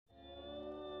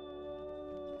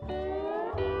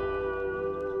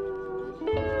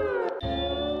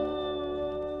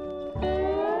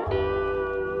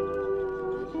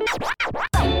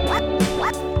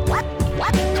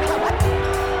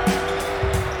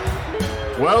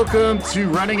Welcome to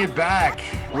Running It Back.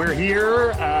 We're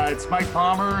here. It's Mike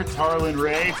Palmer, Tarlin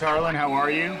Ray. Tarlin, how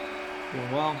are you?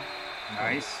 Doing well.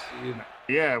 Nice.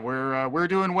 Yeah, we're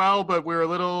doing well, but we're a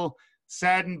little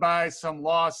saddened by some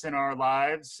loss in our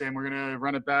lives, and we're going to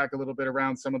run it back a little bit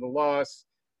around some of the loss.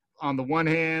 On the one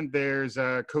hand, there's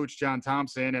Coach John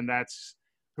Thompson, and that's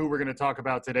who we're going to talk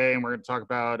about today, and we're going to talk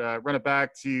about run it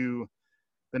back to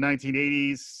the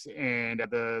 1980s and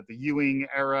the Ewing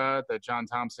era, the John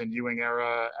Thompson Ewing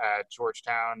era at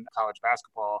Georgetown college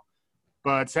basketball.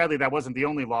 But sadly, that wasn't the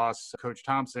only loss. Coach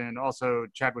Thompson, also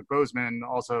Chadwick Boseman,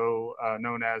 also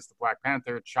known as the Black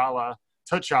Panther, T'Challa,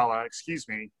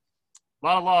 A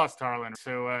lot of loss, Tarlin.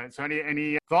 So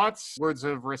any thoughts, words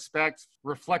of respect,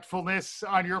 reflectfulness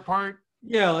on your part?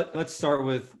 Yeah, let's start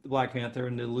with the Black Panther,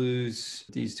 and to lose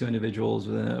these two individuals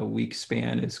within a week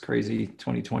span is crazy.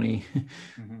 2020.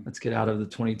 Let's get out of the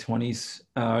 2020s,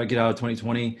 get out of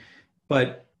 2020.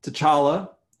 But T'Challa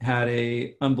had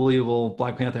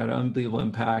Black Panther had an unbelievable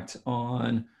impact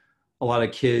on a lot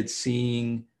of kids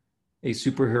seeing a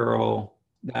superhero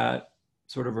that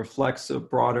sort of reflects a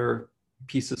broader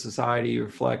piece of society,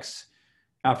 reflects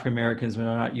African Americans when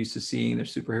they're not used to seeing their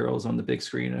superheroes on the big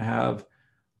screen, and have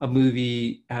a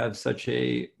movie have such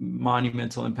a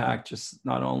monumental impact, just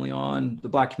not only on the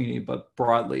Black community, but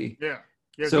broadly. Yeah.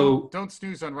 So don't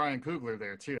snooze on Ryan Coogler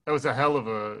there too. That was a hell of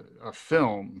a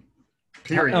film,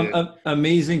 period.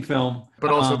 Amazing film. But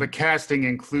also the casting,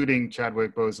 including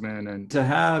Chadwick Boseman. And to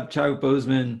have Chadwick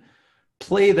Boseman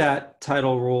play that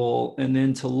title role, and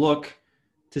then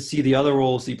to see the other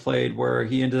roles he played, where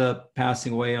he ended up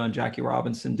passing away on Jackie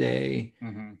Robinson Day.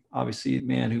 Obviously, the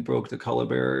man who broke the color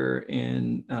barrier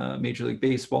in Major League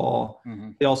Baseball.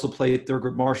 They also played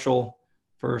Thurgood Marshall,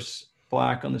 first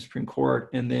Black on the Supreme Court.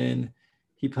 And then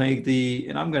he played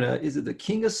is it the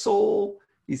King of Soul?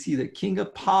 Is he the King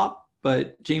of Pop?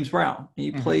 But James Brown. And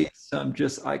he played some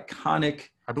just iconic.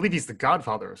 I believe he's the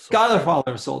Godfather of Soul.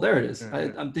 Godfather of Soul. There it is.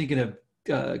 Yeah. I'm thinking of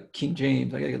King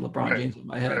James. I gotta get LeBron James in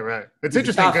my head. Right. It's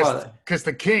interesting because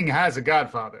the king has a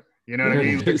godfather. You know what I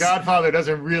mean? The Godfather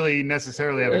doesn't really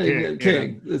necessarily have a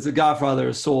king. It's a Godfather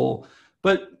of Soul.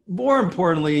 But more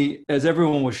importantly, as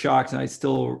everyone was shocked, and I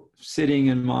still sitting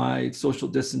in my social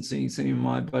distancing, sitting in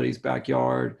my buddy's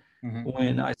backyard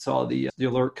when I saw the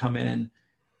alert come in,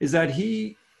 is that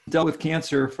he dealt with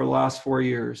cancer for the last 4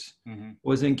 years,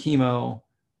 was in chemo,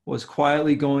 was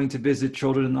quietly going to visit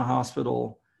children in the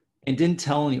hospital, and didn't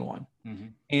tell anyone.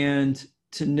 And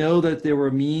to know that there were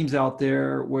memes out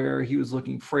there where he was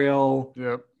looking frail,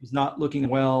 was not looking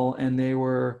well, and they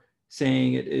were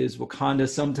saying it is Wakanda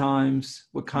sometimes,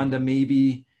 Wakanda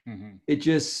maybe.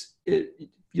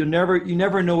 You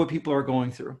never know what people are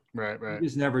going through. Right. You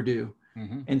just never do.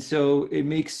 And so it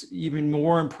makes even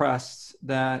more impressed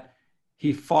that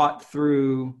he fought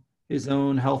through his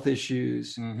own health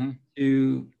issues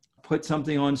to put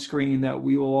something on screen that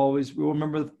we will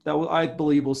remember, that I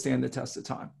believe will stand the test of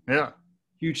time. Yeah.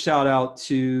 Huge shout out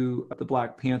to the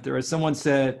Black Panther. As someone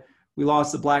said, we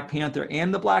lost the Black Panther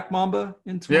and the Black Mamba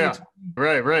in 2020.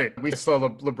 Yeah, right. We saw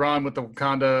LeBron with the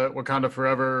Wakanda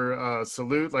Forever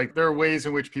salute. Like, there are ways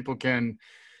in which people can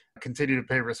continue to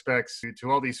pay respects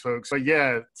to all these folks. But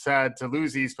yeah, sad to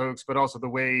lose these folks, but also the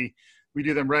way we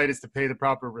do them right is to pay the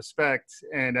proper respect.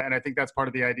 And I think that's part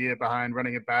of the idea behind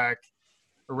running it back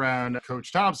around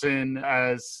Coach Thompson.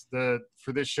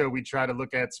 For this show, we try to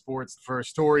look at sports for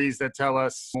stories that tell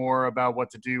us more about what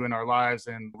to do in our lives,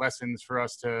 and lessons for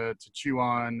us to chew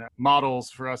on, models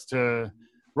for us to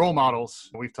role models.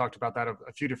 We've talked about that a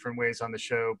few different ways on the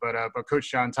show, but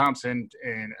Coach John Thompson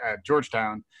at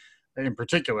Georgetown in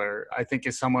particular, I think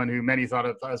is someone who many thought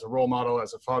of as a role model,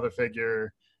 as a father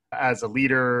figure, as a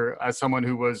leader, as someone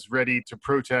who was ready to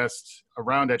protest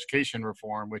around education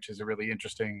reform, which is a really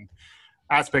interesting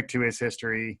aspect to his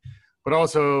history, but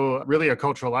also really a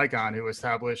cultural icon who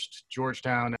established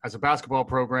Georgetown as a basketball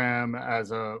program,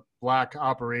 as a Black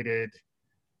operated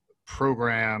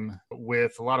program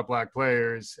with a lot of Black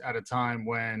players at a time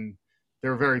when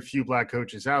there were very few Black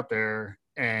coaches out there,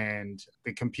 and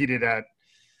they competed at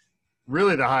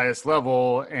really the highest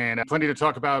level, and plenty to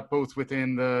talk about both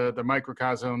within the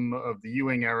microcosm of the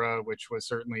Ewing era, which was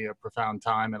certainly a profound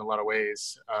time in a lot of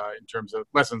ways in terms of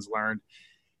lessons learned,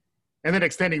 and then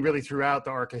extending really throughout the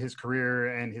arc of his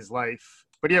career and his life.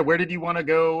 But yeah, where did you want to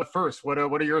go first? What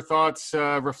are your thoughts,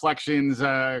 reflections?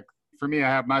 For me, I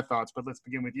have my thoughts, but let's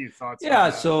begin with you. Thoughts?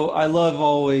 Yeah, so I love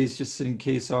always, just in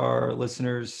case our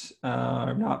listeners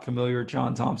are not familiar with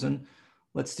John Thompson,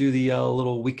 let's do the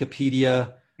little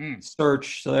Wikipedia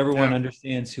search so everyone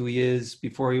understands who he is.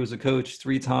 Before he was a coach,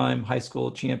 3-time high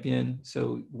school champion,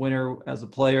 so winner as a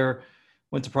player,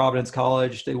 went to Providence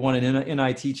College. They won an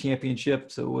NIT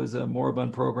championship, so it was a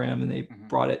moribund program, and they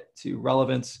brought it to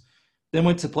relevance. Then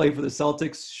went to play for the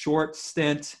Celtics, short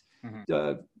stint,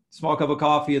 small cup of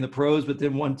coffee in the pros, but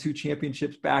then won 2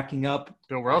 championships backing up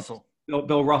Bill Russell.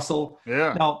 Bill Russell.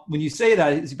 Yeah. Now, when you say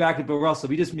that, he's back to Bill Russell.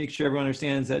 We just make sure everyone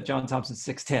understands that John Thompson's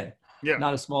 6'10". Yeah.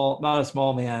 Not a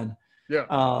small man. Yeah.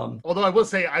 Although I will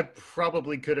say I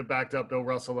probably could have backed up Bill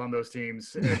Russell on those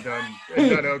teams and done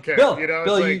okay. Bill,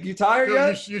 like, you tired Bill,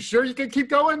 yet? You sure you can keep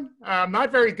going? I'm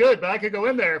not very good, but I could go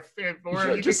in there.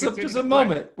 Just a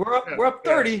moment. We're up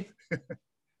 30. Yeah.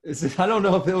 I don't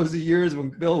know if it was the years when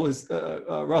Bill was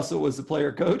Russell was the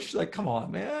player coach. Like, come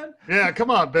on, man. Yeah, come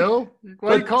on, Bill.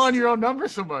 Why are you calling your own number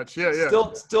so much? Yeah.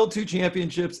 Still 2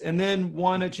 championships, and then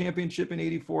won a championship in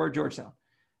 '84 at Georgetown.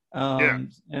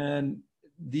 And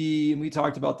we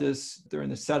talked about this during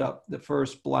the setup. The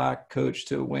first Black coach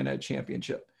to win a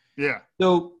championship. Yeah.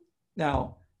 So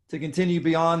now to continue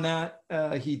beyond that,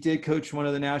 he did coach one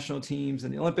of the national teams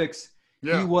in the Olympics.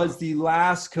 Yeah. He was the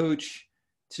last coach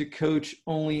to coach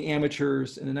only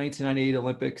amateurs in the 1998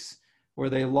 Olympics, where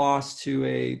they lost to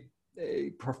a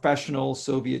professional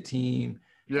Soviet team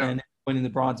and winning the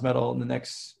bronze medal. And the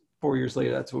next 4 years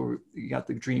later, that's where you got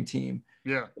the dream team.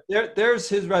 Yeah. There's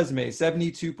his resume,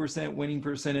 72% winning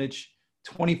percentage,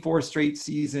 24 straight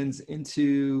seasons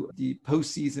into the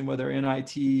postseason, whether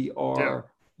NIT or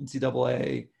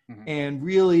NCAA, and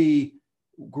really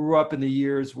grew up in the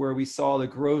years where we saw the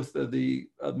growth of the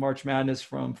March Madness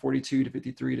from 42 to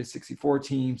 53 to 64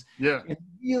 teams. Yeah. And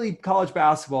really college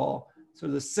basketball, sort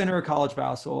of the center of college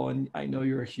basketball, and I know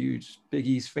you're a huge Big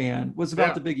East fan, was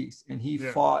about the Big East, and he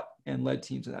fought and led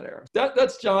teams in that era.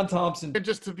 That's John Thompson. And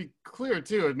just to be clear,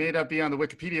 too, it may not be on the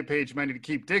Wikipedia page, might need to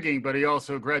keep digging, but he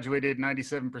also graduated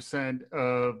 97%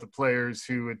 of the players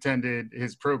who attended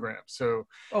his program. So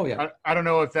I don't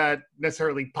know if that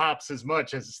necessarily pops as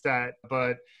much as a stat,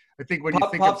 but I think when you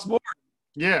think pops more.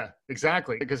 Yeah,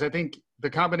 exactly. Because I think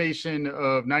the combination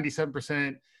of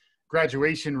 97%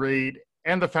 graduation rate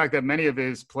and the fact that many of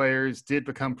his players did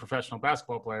become professional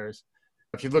basketball players.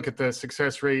 If you look at the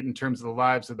success rate in terms of the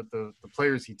lives of the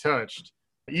players he touched,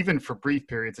 even for brief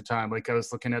periods of time, like I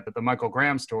was looking at the Michael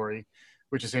Graham story,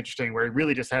 which is interesting, where he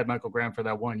really just had Michael Graham for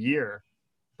that 1 year.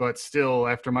 But still,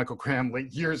 after Michael Graham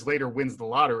years later wins the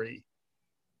lottery,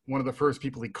 one of the first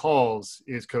people he calls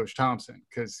is Coach Thompson,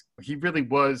 because he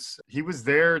was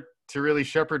there to really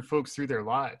shepherd folks through their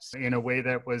lives in a way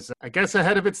that was, I guess,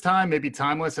 ahead of its time, maybe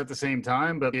timeless at the same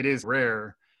time, but it is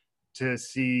rare to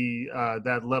see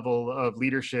that level of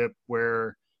leadership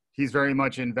where he's very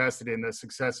much invested in the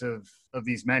success of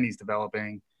these men he's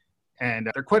developing. And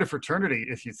they're quite a fraternity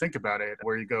if you think about it,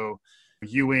 where you go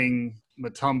Ewing,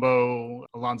 Mutombo,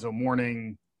 Alonzo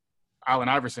Mourning, Allen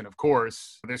Iverson, of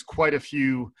course. There's quite a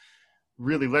few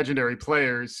really legendary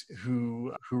players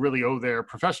who really owe their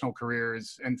professional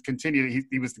careers and continue.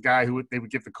 He was the guy who they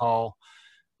would give the call.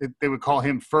 They would call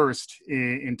him first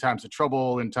in times of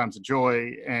trouble, in times of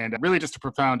joy, and really just a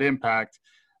profound impact.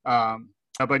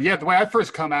 But yeah, the way I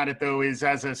first come at it, though, is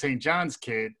as a St. John's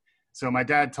kid. So my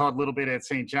dad taught a little bit at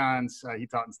St. John's. He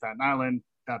taught in Staten Island,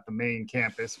 not the main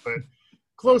campus, but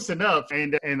close enough.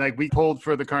 And like we pulled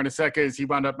for the Carnesecas.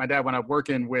 My dad wound up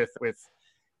working with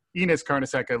Enos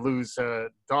Carneseca, Lou's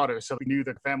daughter. So we knew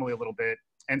the family a little bit.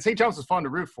 And St. John's was fun to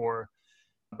root for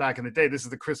back in the day. This is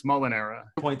the Chris Mullin era.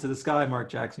 Point to the sky, Mark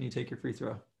Jackson. You take your free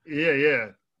throw. Yeah.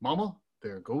 Mama,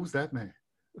 there goes that man.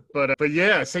 But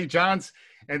yeah, St. John's.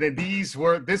 And then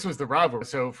this was the rivalry.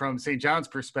 So from St. John's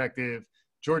perspective,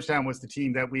 Georgetown was the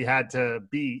team that we had to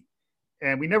beat.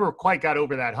 And we never quite got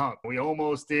over that hump. We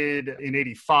almost did in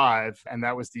 '85. And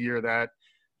that was the year that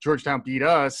Georgetown beat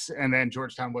us. And then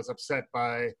Georgetown was upset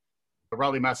by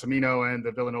Raleigh Massimino and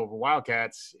the Villanova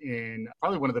Wildcats in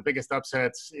probably one of the biggest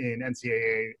upsets in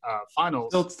NCAA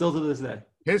finals. Still to this day.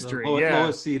 History, the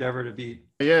lowest seed ever to beat.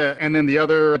 Yeah, and then the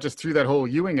other, just through that whole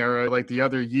Ewing era, like the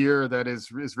other year that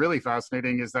is really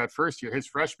fascinating is that first year, his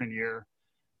freshman year,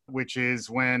 which is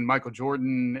when Michael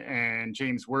Jordan and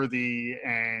James Worthy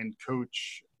and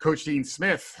Coach Dean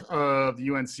Smith of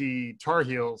the UNC Tar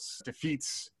Heels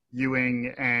defeats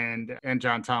Ewing and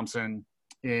John Thompson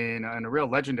in a real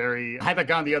legendary. Had that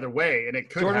gone the other way, and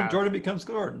it could Jordan becomes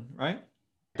Gordon, right?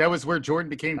 That was where Jordan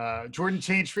became Jordan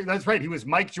changed. That's right. He was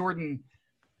Mike Jordan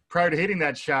prior to hitting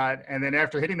that shot, and then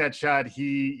after hitting that shot,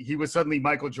 he was suddenly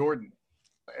Michael Jordan.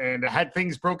 And had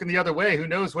things broken the other way, who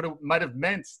knows what it might have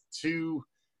meant to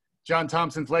John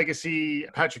Thompson's legacy,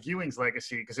 Patrick Ewing's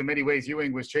legacy, because in many ways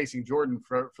Ewing was chasing Jordan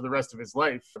for the rest of his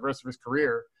life, the rest of his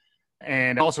career.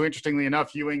 And also, interestingly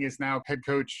enough, Ewing is now head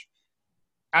coach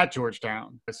at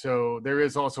Georgetown. So there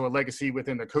is also a legacy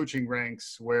within the coaching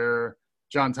ranks where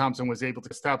John Thompson was able to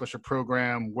establish a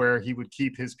program where he would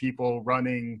keep his people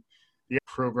running the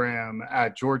program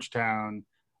at Georgetown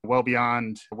well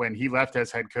beyond when he left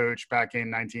as head coach back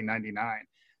in 1999.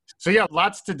 So yeah,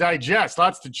 lots to digest,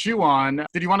 lots to chew on.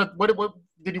 Did you want to what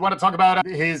did you want to talk about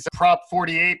his Prop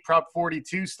 48, Prop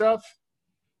 42 stuff?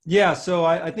 Yeah, so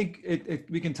I think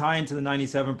we can tie into the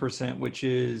 97%, which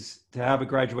is to have a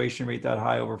graduation rate that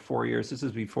high over 4 years. This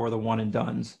is before the one and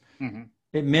dones. Mm-hmm.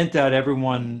 It meant that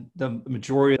the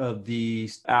majority of the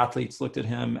athletes looked at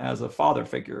him as a father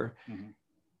figure. Mm-hmm.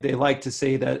 They like to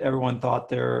say that everyone thought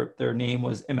their name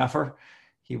was MFer.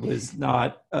 He was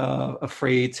not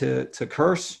afraid to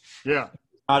curse. Yeah.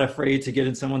 Not afraid to get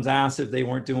in someone's ass if they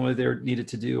weren't doing what they needed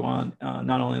to do on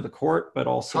not only the court, but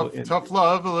also tough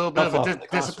love, a little bit of a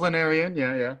disciplinarian.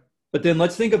 Yeah. But then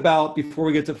let's think about, before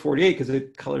we get to 48, because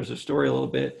it colors the story a little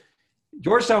bit,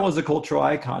 Georgetown was a cultural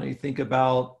icon. You think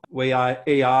about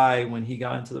AI when he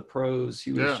got into the pros,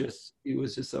 he was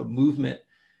just a movement.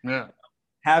 Yeah.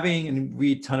 Having, and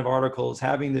read a ton of articles,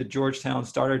 having the Georgetown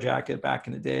starter jacket back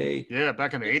in the day. Yeah,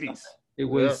 back in the 80s. It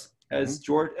was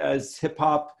as hip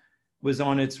hop was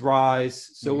on its rise,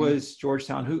 so was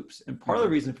Georgetown hoops. And part of the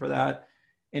reason for that,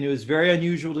 and it was very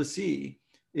unusual to see,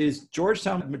 is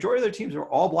Georgetown, the majority of their teams are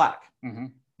all black.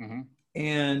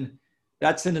 And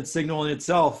that sent a signal in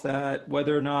itself that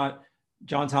whether or not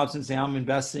John Thompson saying, I'm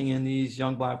investing in these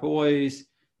young black boys,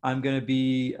 I'm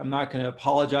not going to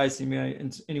apologize to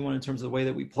anyone in terms of the way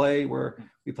that we play, where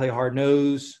we play hard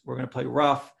nose, we're going to play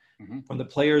rough. From the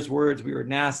players' words, we were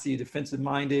nasty, defensive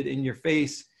minded, in your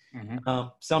face.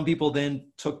 Some people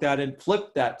then took that and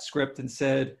flipped that script and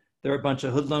said they're a bunch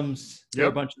of hoodlums, they're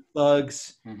a bunch of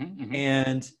thugs,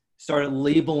 and started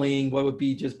labeling what would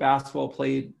be just basketball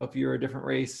played if you're a different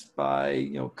race by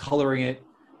coloring it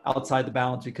outside the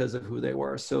bounds because of who they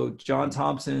were. So John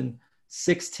Thompson,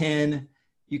 6'10",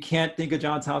 you can't think of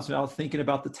John Thompson without thinking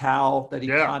about the towel that he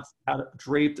constantly had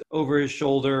draped over his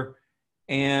shoulder,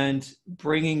 and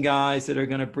bringing guys that are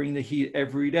going to bring the heat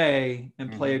every day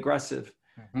and play aggressive.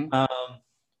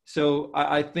 So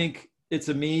I think it's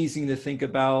amazing to think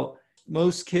about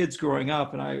most kids growing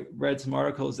up, and I read some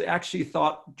articles, they actually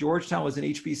thought Georgetown was an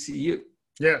HBCU.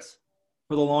 Yes.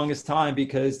 For the longest time,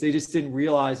 because they just didn't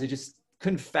realize, they just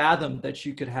couldn't fathom that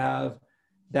you could have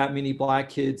that many black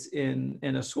kids in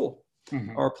a school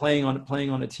or playing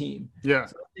on a team. Yeah.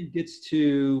 So I think it gets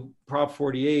to Prop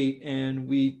 48, and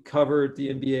we covered the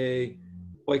NBA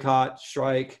boycott,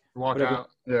 strike, walkout.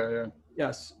 Yeah.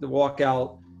 Yes, the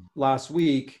walkout last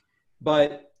week.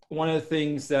 But one of the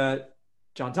things that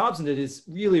John Thompson did is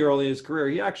really early in his career,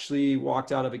 he actually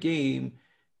walked out of a game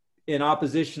in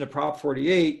opposition to Prop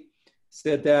 48,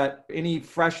 said that any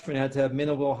freshman had to have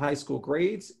minimal high school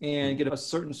grades and get a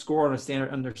certain score on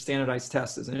under standardized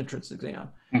tests as an entrance exam.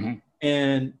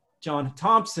 And John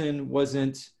Thompson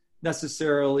wasn't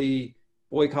necessarily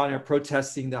boycotting or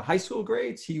protesting the high school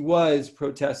grades. He was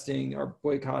protesting or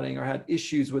boycotting or had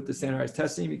issues with the standardized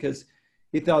testing because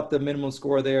he thought the minimum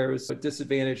score there was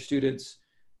disadvantaged students,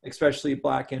 especially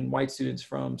black and white students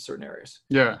from certain areas.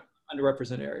 Yeah.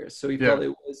 Underrepresented areas. So he felt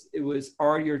it was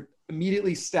already, you're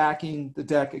immediately stacking the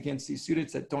deck against these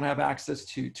students that don't have access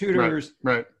to tutors.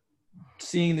 Right.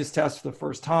 Seeing this test for the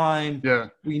first time. Yeah.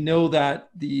 We know that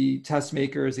the test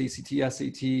makers, ACT,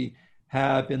 SAT,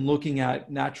 have been looking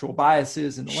at natural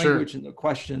biases in the language and the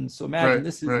questions. So imagine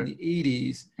this is in the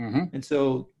 80s. And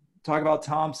so talk about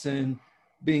Thompson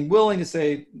being willing to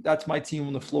say, that's my team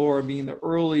on the floor, being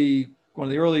one of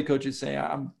the early coaches saying,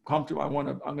 I'm comfortable. I'm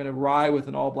going to ride with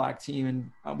an all black team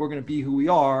and we're going to be who we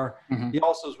are. He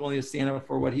also was willing to stand up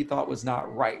for what he thought was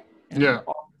not right. And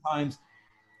oftentimes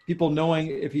people knowing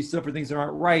if he stood up for things that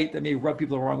aren't right, that may rub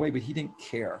people the wrong way, but he didn't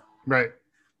care. Right.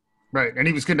 And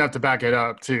he was good enough to back it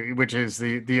up too, which is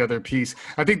the other piece.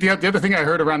 I think the other thing I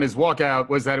heard around his walkout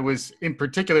was that it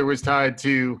was tied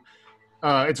to,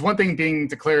 it's one thing being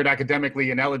declared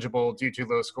academically ineligible due to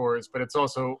low scores, but it's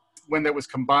also when that was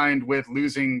combined with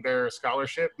losing their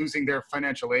scholarship, losing their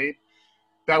financial aid.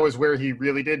 That was where he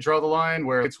really did draw the line,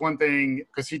 where it's one thing,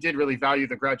 because he did really value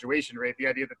the graduation rate, the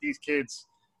idea that these kids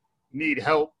need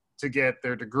help to get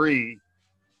their degree,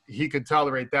 he could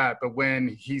tolerate that. But when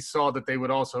he saw that they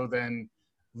would also then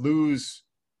lose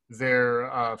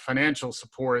their financial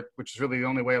support, which is really the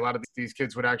only way a lot of these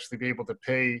kids would actually be able to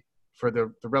pay for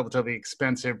the relatively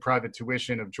expensive private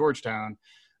tuition of Georgetown,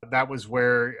 that was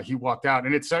where he walked out.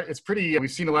 And it's pretty,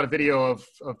 we've seen a lot of video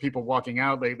of people walking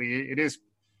out lately.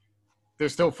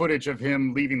 There's still footage of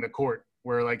him leaving the court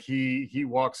where like he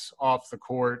walks off the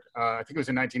court. I think it was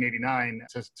in 1989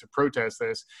 to protest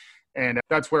this. And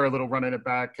that's where a little running it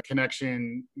back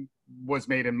connection was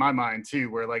made in my mind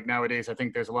too, where like nowadays I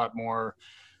think there's a lot more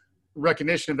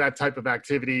recognition of that type of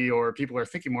activity, or people are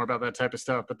thinking more about that type of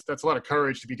stuff. But that's a lot of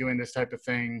courage to be doing this type of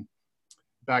thing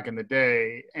back in the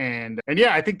day. And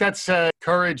yeah, I think that's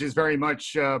courage is very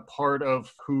much part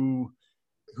of who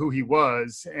he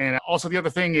was. And also the other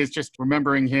thing is just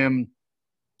remembering him.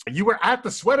 You were at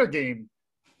the sweater game,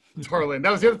 Tarlin.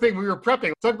 That was the other thing we were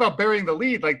prepping. Talk about burying the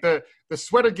lead. Like the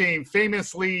sweater game,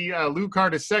 famously, Lou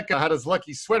Carnesecca had his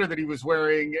lucky sweater that he was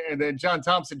wearing, and then John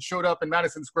Thompson showed up in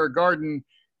Madison Square Garden,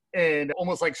 and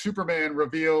almost like Superman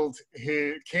revealed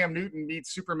his Cam Newton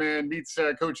meets Superman meets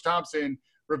Coach Thompson,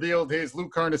 revealed his Lou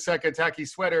Carnesecca tacky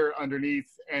sweater underneath,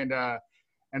 and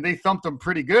they thumped him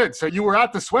pretty good. So you were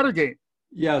at the sweater game.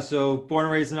 Yeah. So born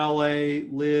and raised in LA,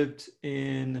 lived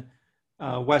in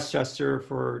Westchester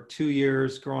for 2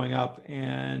 years growing up,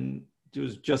 and it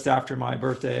was just after my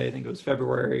birthday. I think it was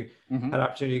February. Had an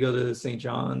opportunity to go to the St.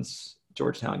 John's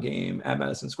Georgetown game at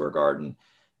Madison Square Garden.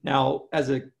 Now, as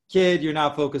a kid, you're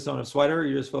not focused on a sweater.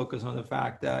 You're just focused on the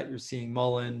fact that you're seeing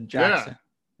Mullen, Jackson.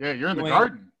 Yeah, you're in the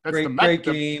Garden. That's great, the Mecca. Great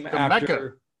game the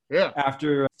after. Mecca.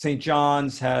 After St.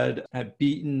 John's had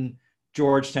beaten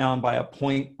Georgetown by a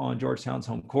point on Georgetown's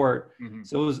home court.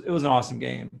 So it was an awesome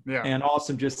game. Yeah. And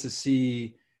awesome just to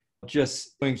see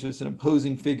just an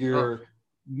imposing figure.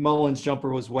 Mullen's jumper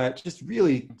was wet. Just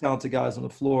really talented guys on the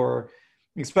floor.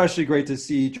 Especially great to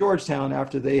see Georgetown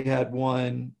after they had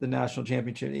won the national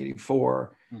championship in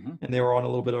 '84, and they were on a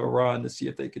little bit of a run to see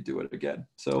if they could do it again.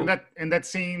 So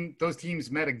those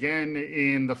teams met again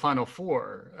in the Final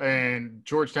Four, and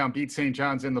Georgetown beat St.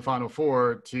 John's in the Final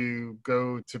Four to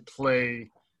go to play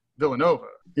Villanova.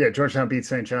 Yeah, Georgetown beat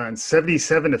St. John's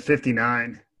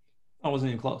 77-59. I wasn't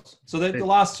even close. So the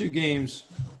last two games,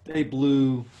 they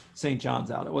blew St.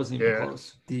 John's out. It wasn't even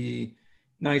close. The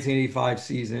 1985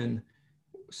 season.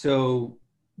 So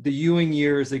the Ewing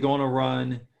years, they go on a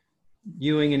run.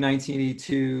 Ewing in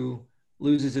 1982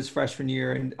 loses his freshman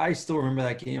year, and I still remember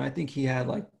that game. I think he had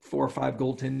like 4 or 5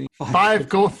 goaltending. Five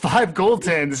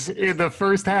goaltends in the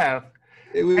first half.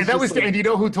 And you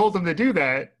know who told him to do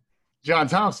that? John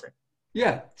Thompson.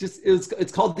 Yeah,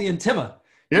 it's called the Intima.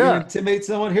 Yeah, you intimidate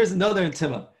someone. Here's another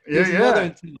Intima. Another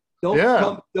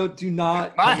Intima. Do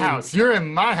not. My house. You're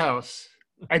in my house.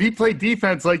 And he played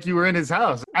defense like you were in his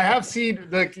house. I have seen,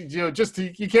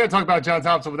 you can't talk about John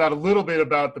Thompson without a little bit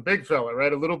about the big fella,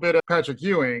 right? A little bit of Patrick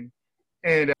Ewing.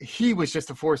 And he was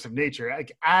just a force of nature.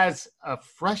 Like, as a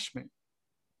freshman,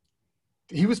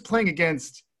 he was playing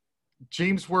against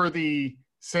James Worthy,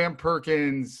 Sam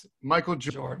Perkins, Michael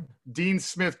Jordan. Dean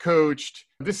Smith coached.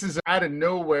 This is out of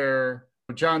nowhere.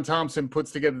 John Thompson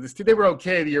puts together this team. They were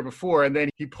okay the year before, and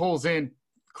then he pulls in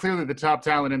clearly the top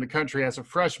talent in the country as a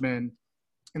freshman.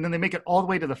 And then they make it all the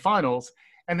way to the finals.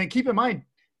 And then keep in mind,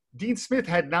 Dean Smith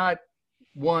had not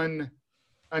won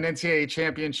an NCAA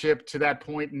championship to that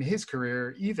point in his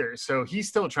career either. So he's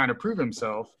still trying to prove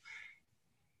himself.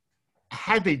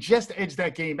 Had they just edged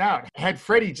that game out, had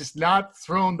Freddie just not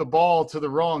thrown the ball to the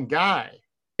wrong guy,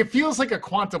 it feels like a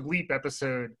Quantum Leap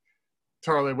episode,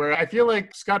 Tarlin, where I feel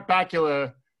like Scott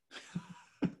Bakula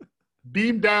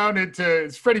beamed down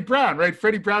it's Freddie Brown, right?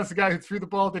 Freddie Brown's the guy who threw the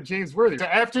ball to James Worthy. So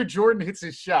after Jordan hits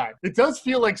his shot, it does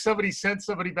feel like somebody sent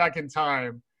somebody back in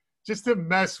time just to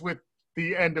mess with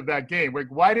the end of that game. Like,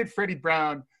 why did Freddie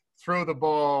Brown throw the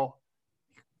ball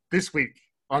this week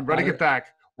on running it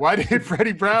back? Why did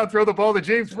Freddie Brown throw the ball to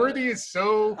James Worthy? Is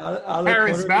so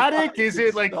charismatic? Is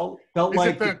it like felt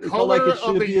like the color it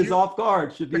should be as off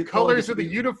guard? The colors of the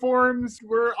uniforms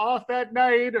were off that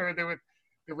night, or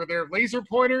were there laser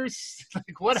pointers?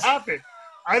 Like, what happened?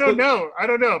 I don't know.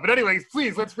 But anyways,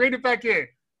 please, let's rein it back in.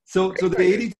 So the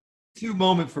 82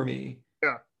 moment for me.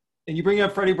 Yeah. And you bring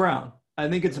up Freddie Brown. I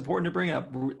think it's important to bring up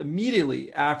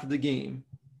immediately after the game.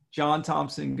 John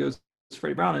Thompson goes to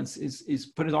Freddie Brown and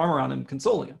is putting his arm around him,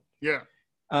 consoling him. Yeah.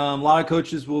 A lot of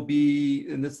coaches will be,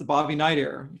 and it's the Bobby Knight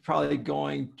era, probably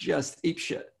going just ape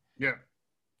shit. Yeah.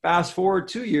 Fast forward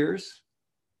 2 years.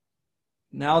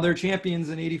 Now they're champions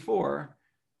in 84.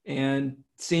 And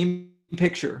same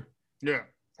picture. Yeah.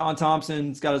 John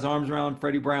Thompson's got his arms around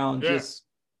Freddie Brown, just,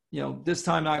 this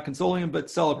time not consoling him, but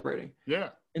celebrating. Yeah.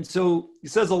 And so it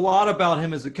says a lot about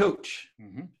him as a coach.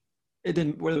 Mm-hmm. It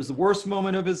didn't, whether it was the worst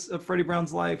moment of Freddie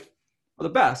Brown's life or the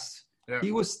best,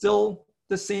 he was still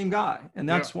the same guy. And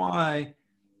that's why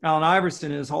Allen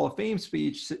Iverson in his Hall of Fame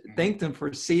speech thanked him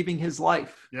for saving his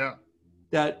life. Yeah.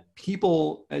 That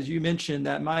people, as you mentioned,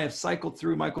 that might have cycled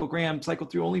through Michael Graham,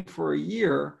 cycled through only for a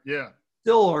year. Yeah.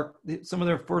 Still are, some of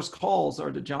their first calls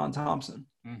are to John Thompson.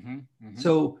 Mm-hmm. Mm-hmm.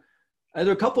 So there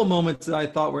are a couple of moments that I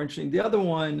thought were interesting. The other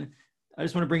one I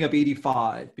just want to bring up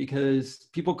 85 because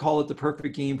people call it the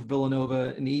perfect game for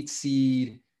Villanova, an 8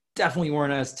 seed. Definitely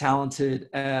weren't as talented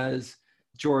as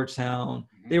Georgetown.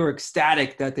 They were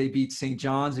ecstatic that they beat St.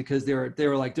 John's because they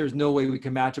were like, there's no way we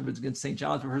can match up against St.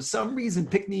 John's. But for some reason,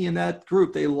 Pinckney and that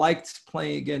group, they liked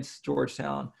playing against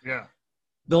Georgetown. Yeah.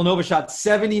 Villanova shot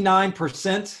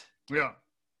 79%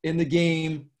 in the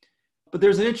game. But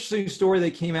there's an interesting story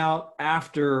that came out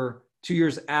 2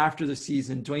 years after the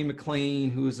season. Dwayne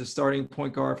McClain, who was the starting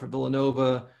point guard for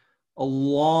Villanova, a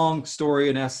long story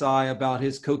in SI about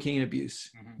his cocaine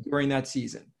abuse during that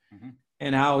season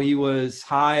and how he was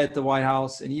high at the White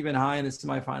House and even high in the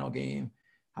semifinal game,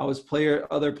 how his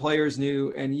other players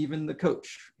knew, and even the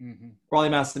coach, Raleigh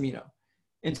Massimino.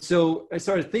 And so I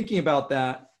started thinking about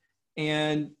that,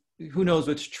 and who knows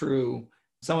what's true.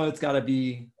 Some of it's got to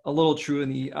be a little true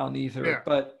on the ether,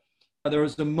 but there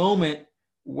was a moment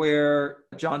where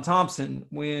John Thompson,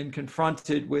 when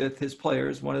confronted with his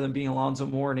players, one of them being Alonzo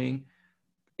Mourning,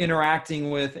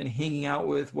 interacting with and hanging out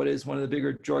with what is one of the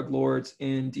bigger drug lords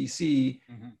in DC,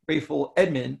 Rayful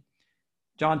Edmond,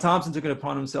 John Thompson took it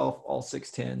upon himself, all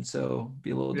 6'10", so be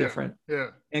a little different,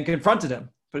 and confronted him,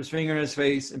 put his finger in his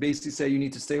face, and basically said, you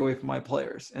need to stay away from my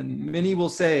players. And many will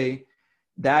say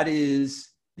that is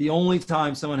the only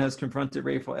time someone has confronted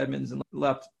Rayful Edmonds and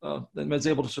left and was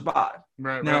able to survive.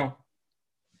 Now,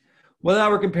 whether or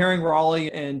not we're comparing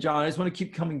Raleigh and John, I just want to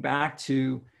keep coming back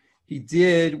to he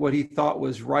did what he thought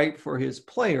was right for his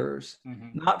players,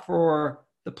 not for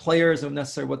the players and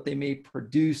necessarily what they may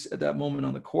produce at that moment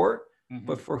on the court,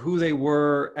 but for who they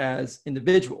were as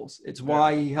individuals. It's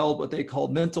why he held what they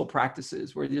called mental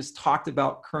practices, where he just talked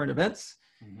about current events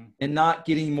and not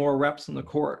getting more reps on the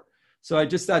court. So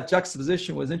that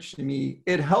juxtaposition was interesting to me.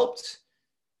 It helped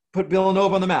put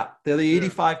Villanova on the map. They're the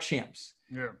 85 champs.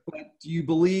 But do you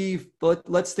believe,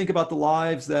 let's think about the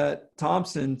lives that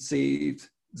Thompson saved.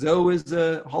 Zoe is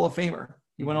a Hall of Famer.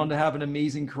 He went on to have an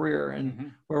amazing career,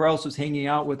 and where else was hanging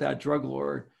out with that drug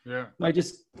lord. I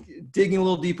just, digging a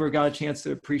little deeper, got a chance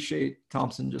to appreciate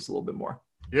Thompson just a little bit more.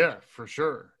 Yeah, for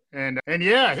sure. And then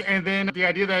the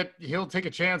idea that he'll take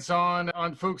a chance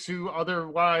on folks who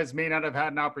otherwise may not have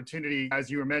had an opportunity,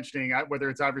 as you were mentioning, whether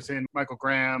it's Iverson, Michael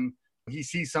Graham, he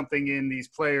sees something in these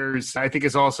players, I think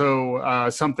is also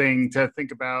something to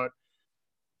think about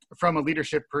from a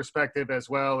leadership perspective as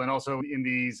well. And also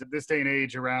in this day and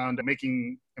age around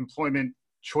making employment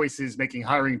choices, making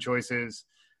hiring choices,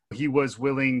 he was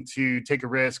willing to take a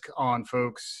risk on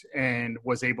folks and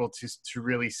was able to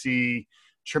really see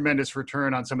tremendous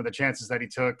return on some of the chances that he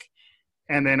took.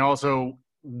 And then also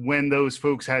when those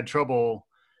folks had trouble,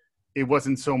 it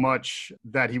wasn't so much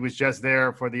that he was just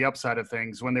there for the upside of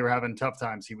things. When they were having tough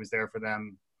times, he was there for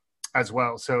them as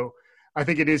well. So I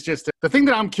think it is just the thing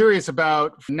that I'm curious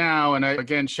about now. And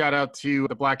again, shout out to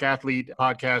the Black Athlete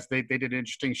podcast. They did an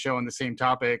interesting show on the same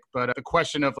topic, but the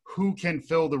question of who can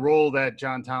fill the role that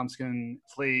John Thompson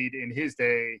played in his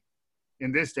day,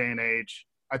 in this day and age,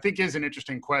 I think is an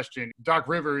interesting question. Doc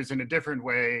Rivers, in a different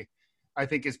way, I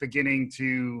think is beginning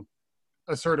to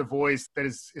assert a voice that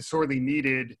is sorely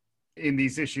needed in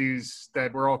these issues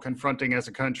that we're all confronting as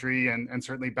a country, and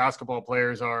certainly basketball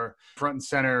players are front and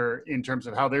center in terms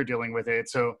of how they're dealing with it.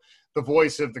 So the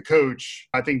voice of the coach,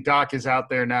 I think Doc is out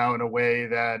there now in a way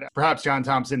that perhaps John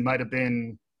Thompson might have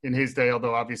been in his day,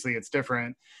 although obviously it's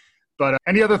different. But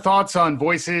any other thoughts on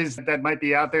voices that might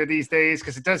be out there these days?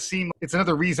 Because it does seem it's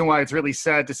another reason why it's really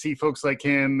sad to see folks like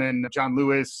him and John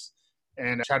Lewis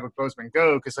and Chadwick Boseman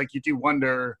go, because you do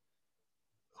wonder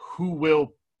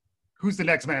who's the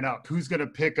next man up? Who's going to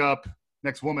pick up,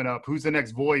 next woman up? Who's the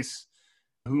next voice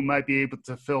who might be able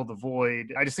to fill the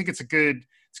void? I just think it's a good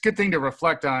thing to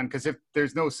reflect on, because if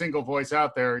there's no single voice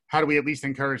out there, how do we at least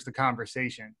encourage the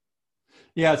conversation?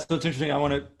 Yeah, so it's interesting.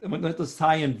 Let's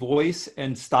tie in voice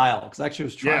and style, because actually I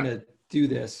was trying to do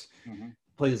this,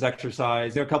 play this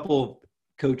exercise. There are a couple of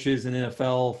coaches in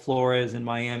NFL, Flores in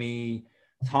Miami,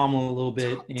 Tomlin a little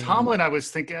bit. Tomlin, I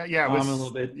was thinking, Tomlin a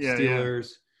little bit,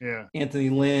 Steelers. Yeah. Anthony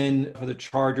Lynn for the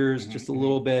Chargers, just a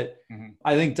little bit.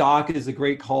 I think Doc is a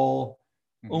great call,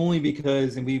 only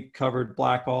because, and we've covered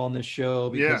blackball on this show,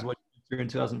 because what he went through in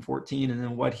 2014 and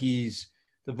then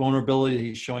the vulnerability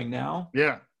he's showing now.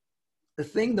 Yeah. The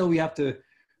thing, though, we have to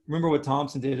remember what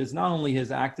Thompson did is not only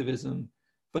his activism,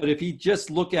 but if you just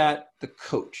look at the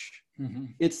coach,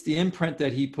 it's the imprint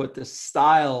that he put, the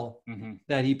style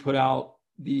that he put out,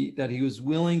 that he was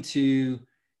willing to,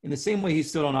 in the same way he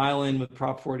stood on island with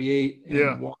Prop 48 and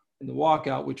in the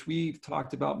walkout, which we've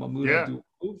talked about, Mahmoud Abdul.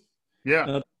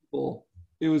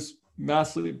 It was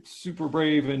massively super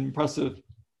brave and impressive.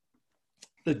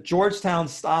 the Georgetown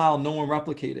style, no one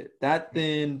replicated. That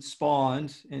then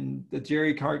spawned in the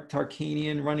Jerry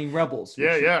Tarkanian running Rebels,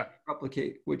 which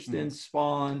replicate, which then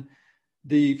spawned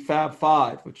the Fab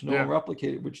Five, which no one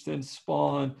replicated, which then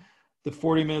spawned the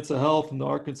 40 Minutes of Hell from the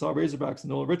Arkansas Razorbacks,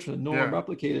 Nolan Richardson, no one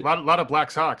replicated. A lot of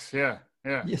Black Sox, yeah.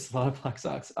 Yes, a lot of Black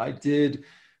Sox. I'd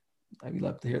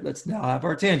love to hear. Let's now have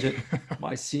our tangent.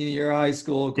 My senior year of high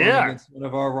school, going against one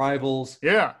of our rivals,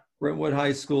 Brentwood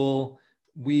High School.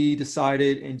 We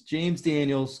decided, and James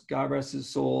Daniels, God rest his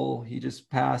soul, he just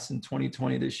passed in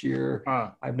 2020 this year.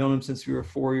 I've known him since we were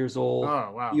 4 years old.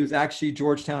 Oh, wow. He was actually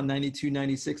Georgetown 92,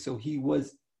 96. So he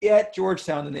was at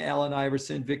Georgetown in the Allen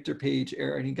Iverson, Victor Page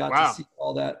era, and he got to see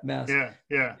all that mess.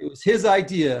 Yeah. It was his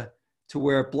idea to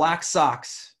wear black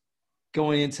socks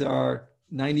going into our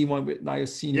 91 with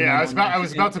Nia's senior. Yeah, I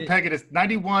was about to peg it as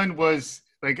 91 was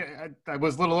like, I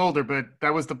was a little older, but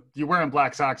that was you're wearing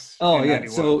black socks. Oh yeah.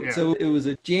 So it was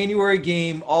a January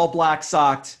game, all black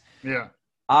socked. Yeah.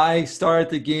 I started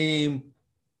the game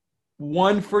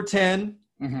 1 for 10.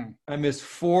 I missed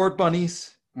 4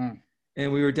 bunnies and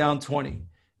we were down 20.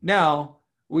 Now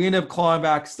we ended up clawing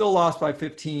back, still lost by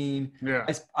 15. Yeah.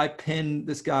 I pinned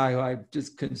this guy who I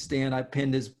just couldn't stand. I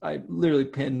literally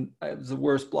pinned. It was the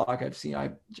worst block I've seen.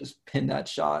 I just pinned that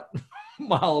shot a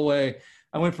mile away.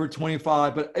 I went for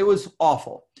 25, but it was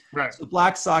awful. Right. So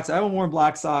black socks. I haven't worn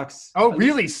black socks. Oh,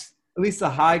 really? At least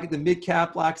the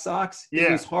mid-cap black socks. Yeah.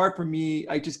 It was hard for me.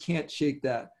 I just can't shake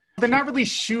that. They're not really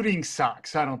shooting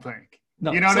socks, I don't think.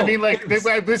 No. You know what I mean? Like, this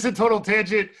is a total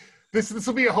tangent. This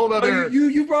will be a whole other.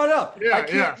 You brought it up.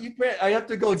 Yeah, I have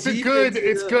to go deep.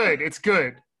 It's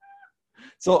good.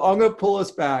 So I'm going to pull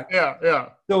us back. Yeah.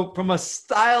 So from a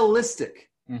stylistic,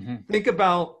 think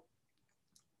about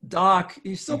Doc.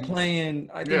 He's still playing.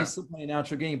 I think he's still playing a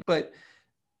natural game. But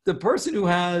the person who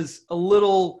has a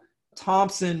little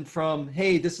Thompson from,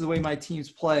 hey, this is the way my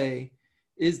teams play,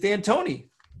 is D'Antoni.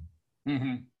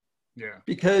 Yeah.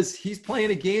 Because he's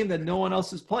playing a game that no one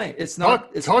else is playing. It's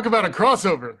not. Talk about a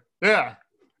crossover. Yeah.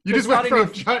 You just went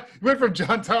from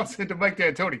John Thompson to Mike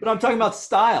D'Antoni. But I'm talking about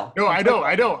style. No, I know.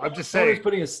 I'm just saying. He's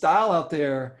putting a style out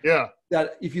there. Yeah.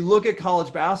 That if you look at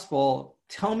college basketball,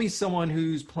 tell me someone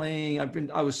who's playing.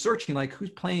 I was searching like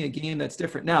who's playing a game that's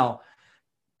different. Now,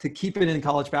 to keep it in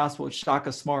college basketball, it's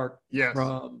Shaka Smart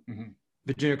from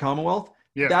Virginia Commonwealth.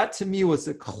 Yeah. That to me was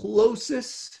the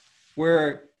closest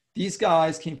where these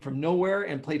guys came from nowhere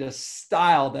and played a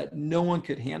style that no one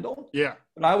could handle. Yeah.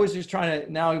 But I was just trying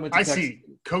to, now he went to Texas, see.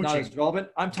 Coaching. Not as relevant.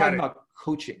 I'm talking about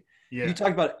coaching. Yeah. You talk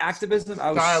about activism.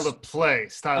 Style of play.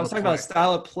 I was talking about a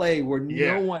style of play where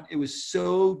no one, it was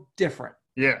so different.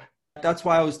 Yeah. That's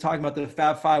why I was talking about the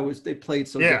Fab Five they played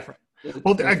so different.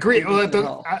 Well, I agree.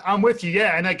 I'm with you.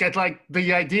 Yeah. And I get like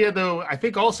the idea though, I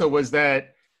think also was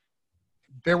that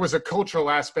there was a cultural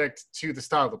aspect to the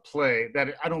style of play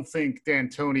that I don't think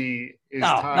D'Antoni is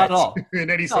tied to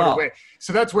in any sort of way.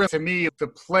 So that's where, to me, the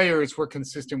players were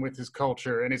consistent with his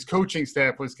culture and his coaching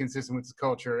staff was consistent with his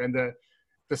culture, and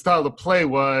the style of play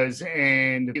was,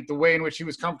 and the way in which he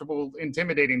was comfortable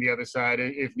intimidating the other side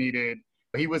if needed.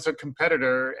 He was a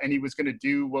competitor and he was going to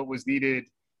do what was needed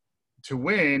to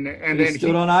win. And then he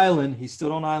stood on island. He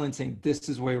stood on island saying, "This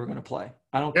is the way we're going to play.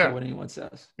 I don't care what anyone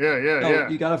says." Yeah.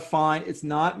 You got to find. It's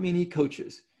not many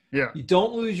coaches. Yeah. You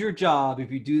don't lose your job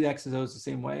if you do the X's and O's the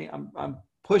same way. I'm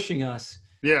pushing us.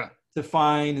 Yeah. To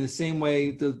find in the same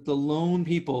way the lone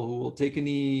people who will take a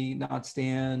knee, not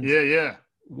stand. Yeah.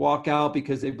 Walk out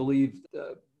because they believe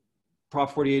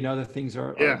Prop 48 and other things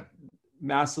are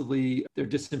massively. They're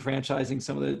disenfranchising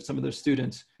some of their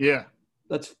students. Yeah.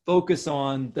 Let's focus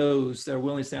on those that are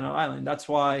willing to stand on island. That's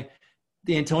why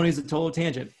D'Antoni is a total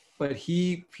tangent. But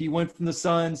he went from the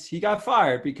Suns. He got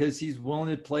fired because he's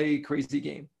willing to play a crazy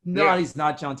game. No, he's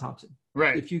not John Thompson.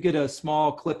 Right. If you get a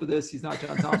small clip of this, he's not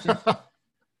John Thompson.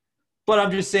 But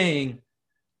I'm just saying,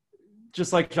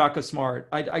 just like Shaka Smart,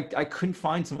 I couldn't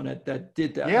find someone that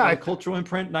did that. Yeah. Cultural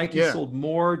imprint. Nike sold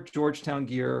more Georgetown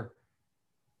gear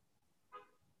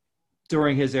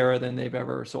during his era than they've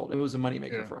ever sold. It was a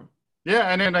moneymaker for him.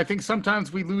 Yeah, and I think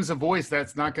sometimes we lose a voice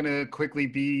that's not going to quickly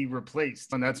be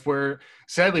replaced. And that's where,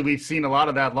 sadly, we've seen a lot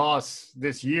of that loss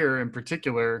this year in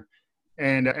particular.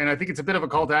 And I think it's a bit of a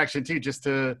call to action, too, just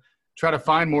to try to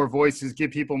find more voices, give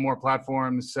people more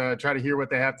platforms, try to hear what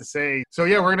they have to say. So,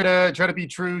 yeah, we're going to try to be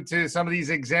true to some of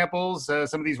these examples,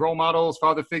 some of these role models,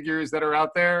 father figures that are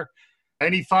out there.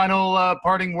 Any final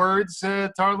parting words,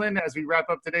 Tarlin, as we wrap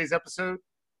up today's episode?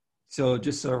 So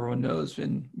just so everyone knows,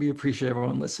 and we appreciate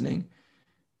everyone listening,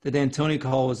 the D'Antoni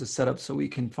call was a setup so we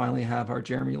can finally have our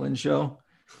Jeremy Lin show.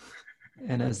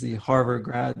 And as the Harvard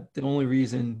grad, the only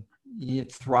reason he had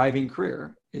a thriving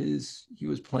career is he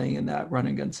was playing in that run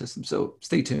and gun system. So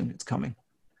stay tuned. It's coming.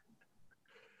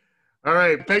 All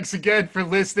right. Thanks again for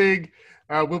listening.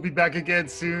 We'll be back again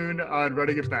soon on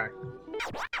Running It Back.